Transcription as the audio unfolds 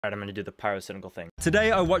Alright, I'm gonna do the pyrocynical thing. Today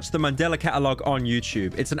I watched the Mandela Catalogue on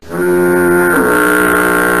YouTube. It's an...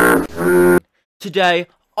 Today,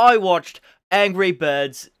 I watched Angry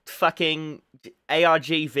Birds fucking ARG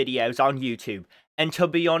videos on YouTube. And to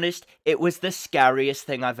be honest, it was the scariest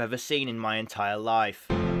thing I've ever seen in my entire life.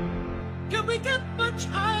 Can we get much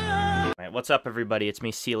higher? Alright, what's up everybody? It's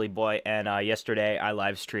me, Sealy Boy, and yesterday I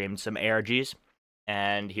live streamed some ARGs.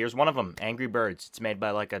 And here's one of them, Angry Birds. It's made by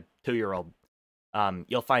like a 2-year-old.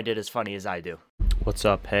 You'll find it as funny as I do. What's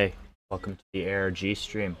up? Hey, welcome to the ARG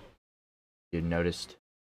stream. You noticed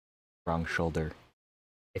wrong shoulder.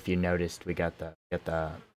 If you noticed, we got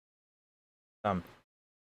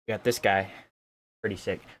this guy, pretty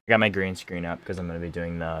sick. I got my green screen up because I'm gonna be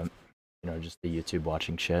doing the, just the YouTube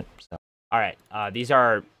watching shit. So, all right, these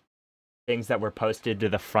are things that were posted to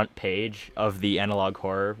the front page of the Analog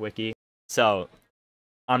Horror Wiki. So,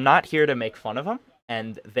 I'm not here to make fun of them,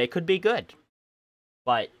 and they could be good.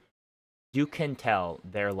 But you can tell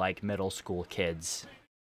they're like middle school kids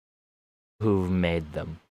who've made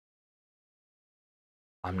them.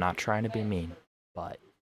 I'm not trying to be mean, but...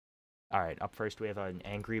 Alright, up first we have an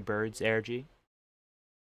Angry Birds ARG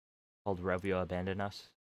called Rovio Abandon Us.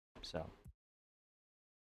 So...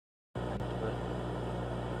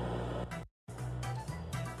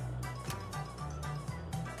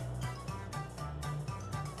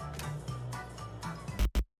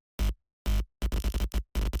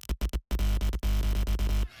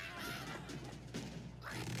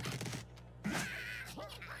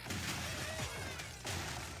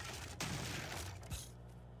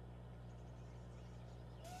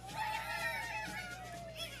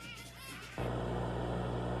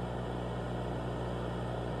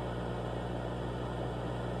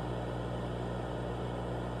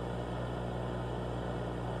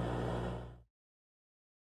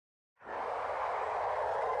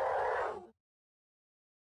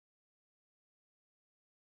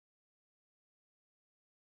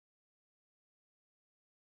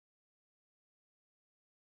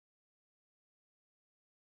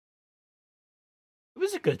 It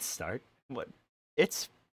was a good start. What? It's...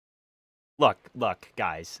 Look,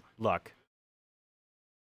 guys. Look.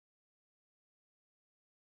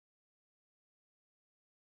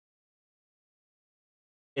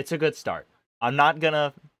 It's a good start. I'm not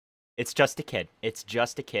gonna... It's just a kid. It's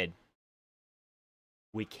just a kid.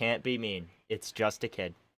 We can't be mean. It's just a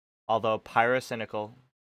kid. Although pyrocynical,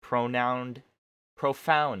 profound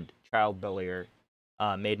child bullier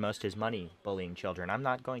made most of his money bullying children. I'm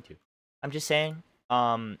not going to. I'm just saying...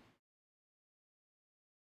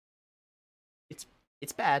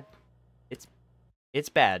 It's bad. It's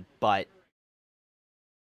bad, but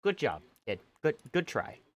good job, kid. Good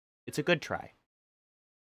try. It's a good try.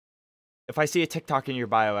 If I see a TikTok in your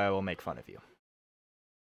bio, I will make fun of you.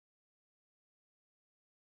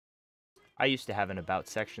 I used to have an about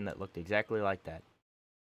section that looked exactly like that.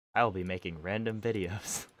 I will be making random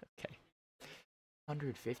videos. Okay.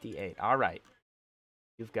 158. All right.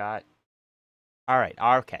 You've got... All right.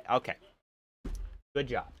 Okay. Good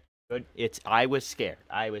job. Good. I was scared.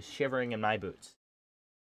 I was shivering in my boots.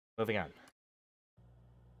 Moving on.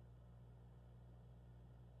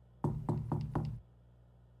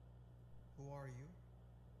 Who are you?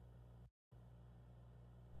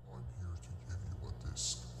 I'm here to give you a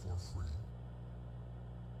disc for free.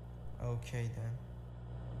 Okay then.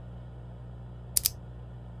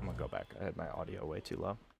 I'm gonna go back. I had my audio way too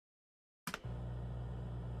low.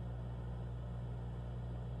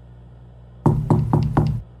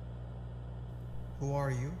 Who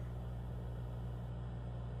are you?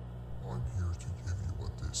 I'm here to give you a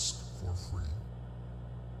disc for free.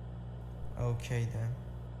 Okay then.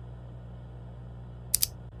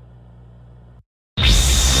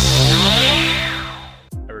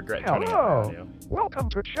 I regret turning off my audio. Welcome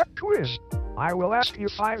to Check Quiz. I will ask you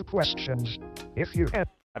 5 questions. If you can... I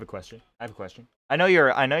have a question. I know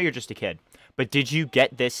you're just a kid, but did you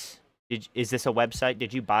get this? Is this a website?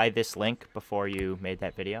 Did you buy this link before you made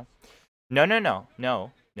that video? No.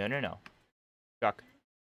 Chuck.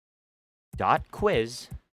 .quiz.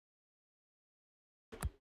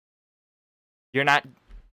 You're not...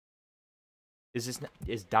 Is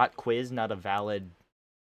 .quiz not a valid...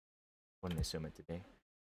 Wouldn't assume it to be.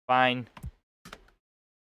 Fine.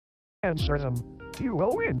 Answer them. You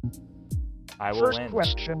will win. I will First win.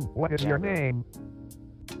 question, what is your name?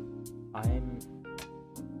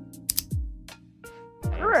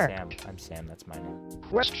 Correct. I'm Sam, that's my name.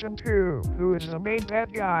 Question 2, who is the main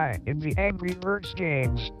bad guy in the Angry Birds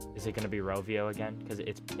games? Is it gonna be Rovio again? Because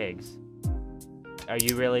it's pigs. Are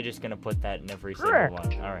you really just gonna put that in every single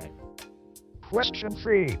one? Alright. Question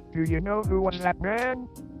 3, do you know who was that man?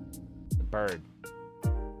 The bird.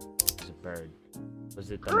 bird.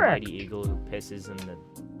 Was it the Correct. mighty eagle who pisses in the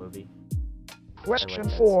movie? Question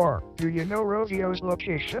that 4. Do you know Rovio's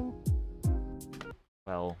location?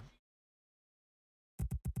 Well,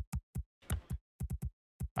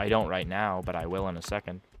 I don't right now, but I will in a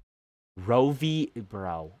second. Rovi,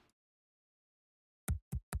 bro.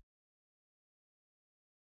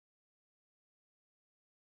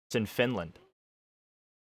 It's in Finland.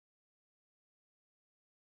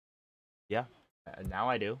 Yeah, now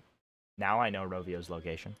I do. Now I know Rovio's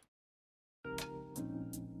location.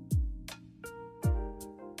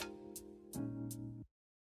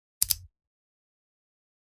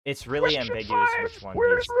 It's really Question ambiguous 5. which one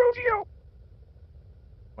Where's Rovio?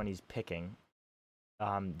 when he's picking.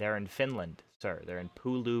 They're in Finland, sir. They're in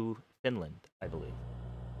Pulu, Finland, I believe.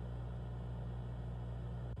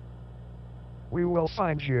 We will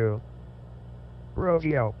find you.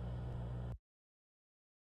 Rovio.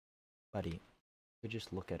 Buddy, you could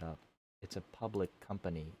just look it up. It's a public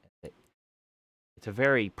company. It's a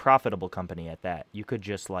very profitable company at that. You could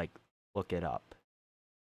just, like, look it up.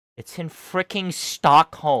 It's in fricking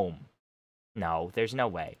Stockholm. No, there's no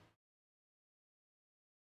way.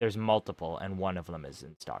 There's multiple, and one of them is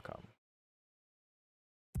in Stockholm.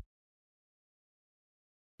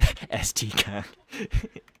 STCAN.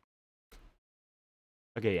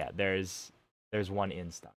 Okay, yeah, there's one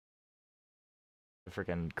in Stockholm. The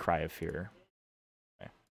freaking cry of fear.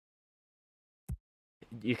 Okay.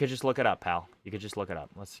 You could just look it up, pal. You could just look it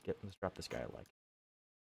up. Let's drop this guy a like.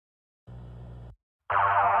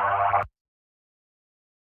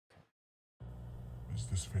 Is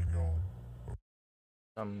this thing on?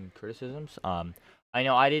 Some criticisms. I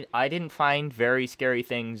know I didn't find very scary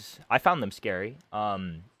things. I found them scary.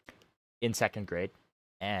 In second grade,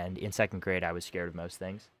 and in second grade I was scared of most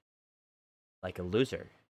things, like a loser,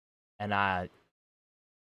 and I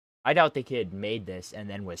doubt the kid made this and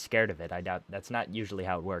then was scared of it. I doubt that's not usually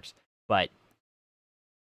how it works, but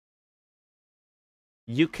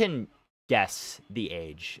you can guess the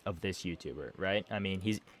age of this YouTuber, right? I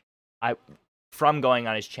mean, from going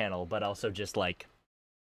on his channel, but also just like,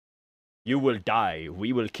 you will die,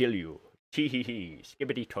 we will kill you, hee hee hee,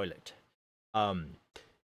 skibbity toilet. I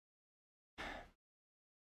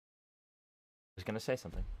was gonna say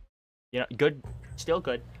something. You know, good, still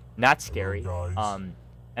good, not scary. Hello, guys.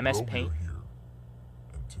 MS Rovio Paint. here.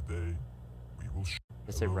 And today we will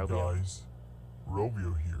Is it Hello, Rovio? guys.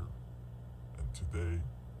 Rovio here. And today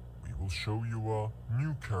we will show you a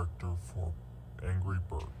new character for Angry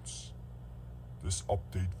Birds. This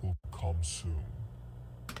update will come soon.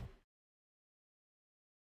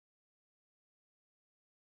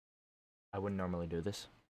 I wouldn't normally do this,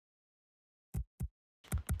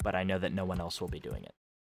 but I know that no one else will be doing it.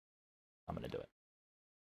 I'm gonna do it.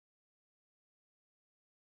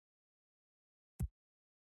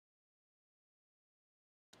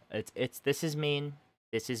 This is mean.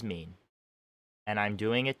 This is mean. And I'm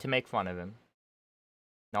doing it to make fun of him.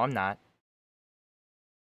 No, I'm not.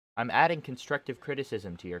 I'm adding constructive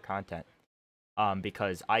criticism to your content.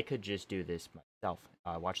 Because I could just do this myself.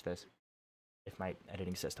 Watch this. If my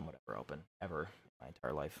editing system would ever open. Ever. In my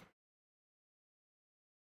entire life.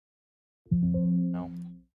 No.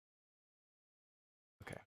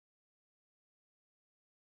 Okay.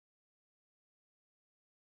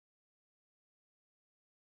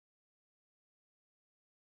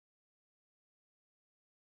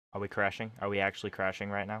 Are we crashing? Are we actually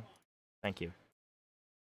crashing right now? Thank you.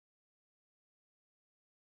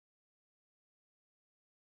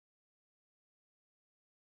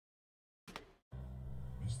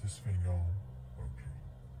 Is this thing on? Okay.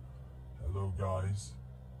 Hello, guys.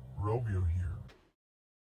 Rovio here.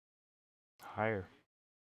 Higher.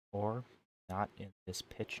 Or not in this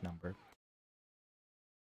pitch number.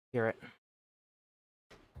 Hear it.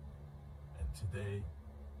 And today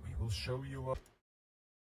we will show you a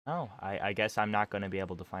Oh, I guess I'm not going to be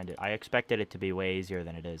able to find it. I expected it to be way easier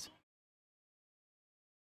than it is.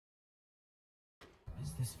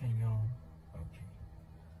 Is this thing on? Okay.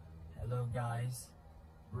 Hello, guys.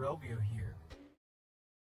 Rovio here.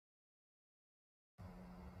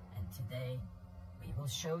 And today, we will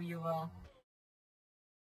show you a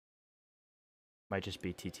Might just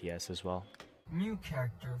be TTS as well. new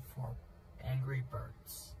character for Angry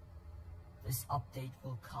Birds. This update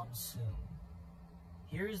will come soon.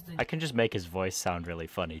 Here's the I can just make his voice sound really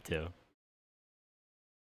funny too.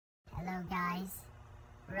 Hello guys,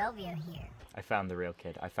 Rovio here, I found the real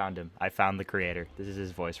kid. I found him. I found the creator. This is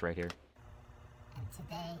his voice right here. and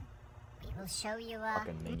today we will show you a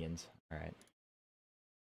Fucking minions. Alright.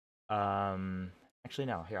 Actually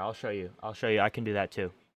no. Here, I'll show you. I'll show you. I can do that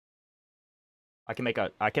too. I can make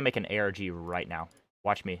an ARG right now.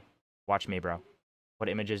 Watch me. Watch me, bro. What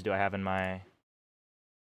images do I have in my...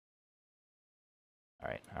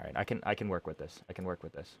 Alright, alright. I can work with this. I can work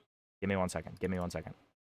with this. Give me 1 second. Give me 1 second.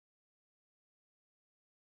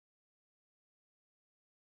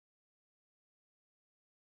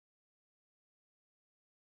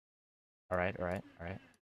 Alright, alright, alright.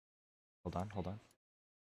 Hold on, hold on.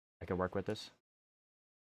 I can work with this.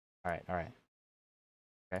 Alright, alright.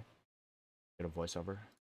 Okay. Get a voiceover.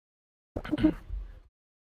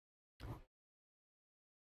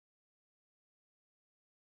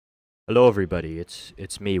 Hello everybody,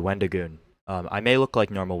 it's me, Wendigoon. I may look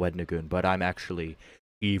like normal Wendigoon, but I'm actually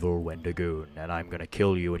evil Wendigoon, and I'm gonna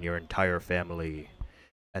kill you and your entire family.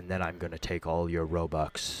 And then I'm gonna take all your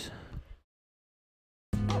Robux.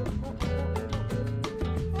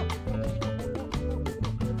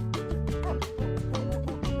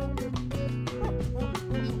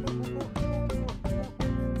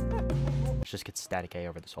 Let's just get static A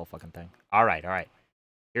over this whole fucking thing. Alright, alright.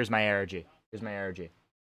 Here's my ARG. Here's my ARG.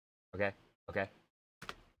 Okay, okay.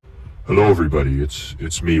 Hello everybody,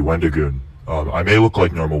 it's me, Wendigoon. I may look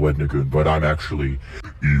like normal Wendigoon, but I'm actually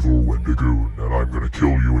evil Wendigoon, and I'm gonna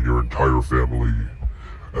kill you and your entire family.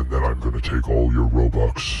 And then I'm gonna take all your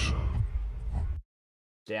Robux.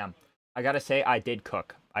 Damn. I gotta say, I did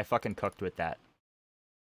cook. I fucking cooked with that.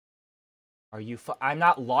 Are you I'm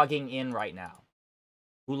not logging in right now.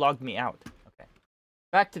 Who logged me out? Okay.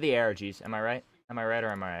 Back to the ARGs. Am I right? Am I right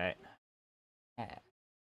or am I right? Yeah.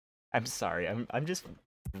 I'm sorry. I'm just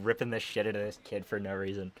ripping the shit out of this kid for no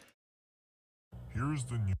reason. Here's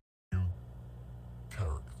the new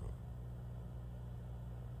character.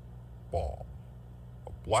 Bomb.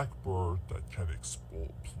 A black bird that can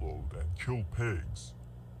explode and kill pigs.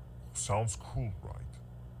 Sounds cool, right?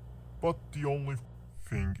 But the only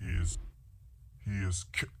thing is, he is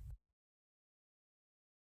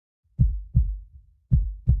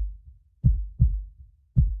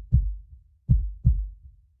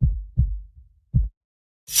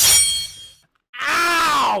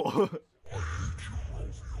Ow!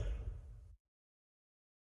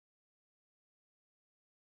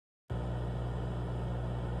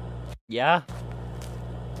 Yeah.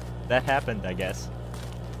 That happened, I guess.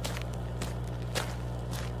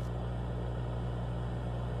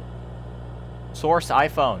 Source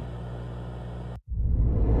iPhone.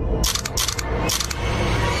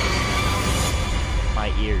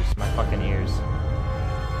 My ears, my fucking ears.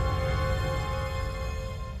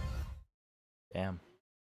 Damn.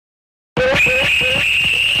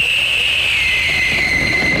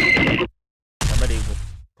 Somebody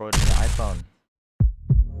recorded an iPhone.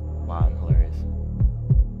 Wow, I'm hilarious.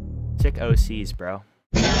 Sick OCs, bro.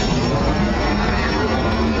 You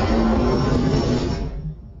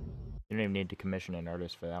don't even need to commission an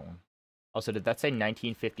artist for that one. Also, did that say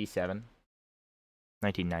 1957?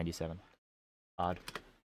 1997. Odd.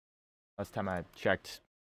 Last time I checked,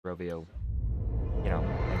 Rovio, you know,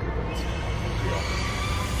 Angry Birds.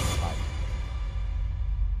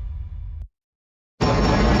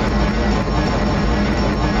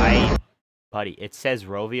 Buddy, it says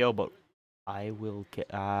Rovio, but I will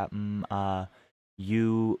get,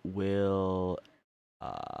 you will,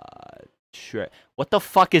 sure. What the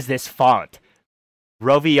fuck is this font?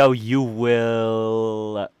 Rovio, you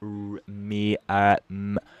will,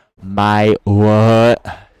 my,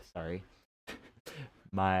 what? Sorry.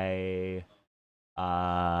 My,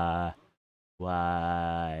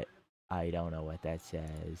 what? I don't know what that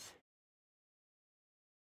says.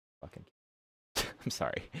 Fucking. I'm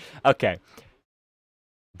sorry. Okay.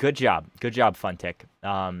 Good job. Good job, Funtic.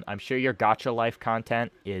 I'm sure your Gacha Life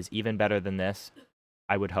content is even better than this.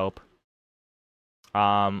 I would hope.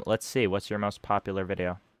 Let's see. What's your most popular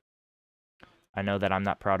video? I know that I'm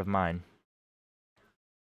not proud of mine.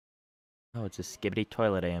 Oh, it's a Skibbity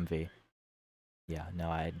Toilet AMV. Yeah,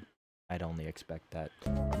 no, I'd only expect that.